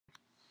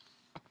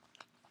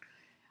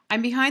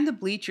I'm behind the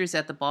bleachers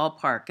at the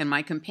ballpark, and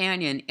my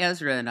companion,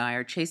 Ezra, and I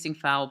are chasing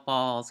foul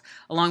balls,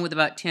 along with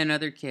about 10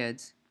 other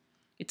kids.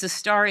 It's a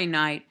starry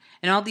night,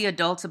 and all the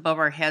adults above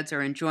our heads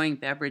are enjoying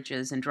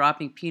beverages and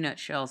dropping peanut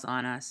shells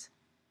on us.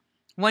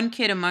 One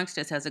kid amongst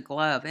us has a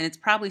glove, and it's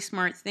probably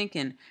smart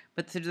thinking,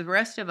 but to the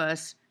rest of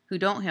us who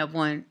don't have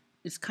one,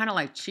 it's kind of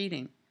like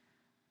cheating.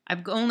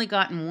 I've only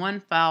gotten one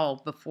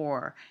foul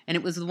before, and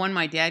it was the one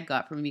my dad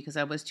got for me because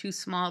I was too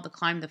small to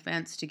climb the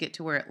fence to get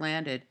to where it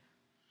landed.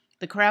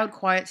 The crowd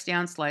quiets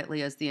down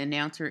slightly as the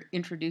announcer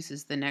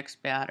introduces the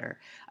next batter.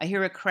 I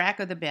hear a crack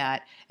of the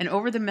bat, and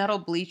over the metal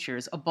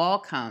bleachers, a ball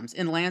comes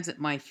and lands at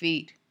my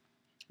feet.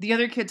 The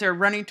other kids are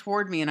running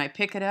toward me, and I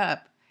pick it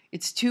up.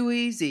 It's too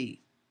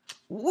easy.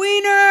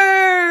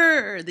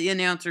 "Weiner!" the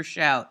announcer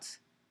shouts.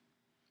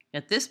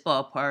 At this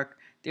ballpark,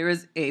 there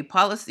is a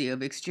policy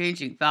of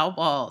exchanging foul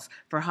balls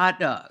for hot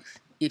dogs,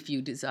 if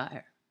you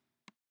desire.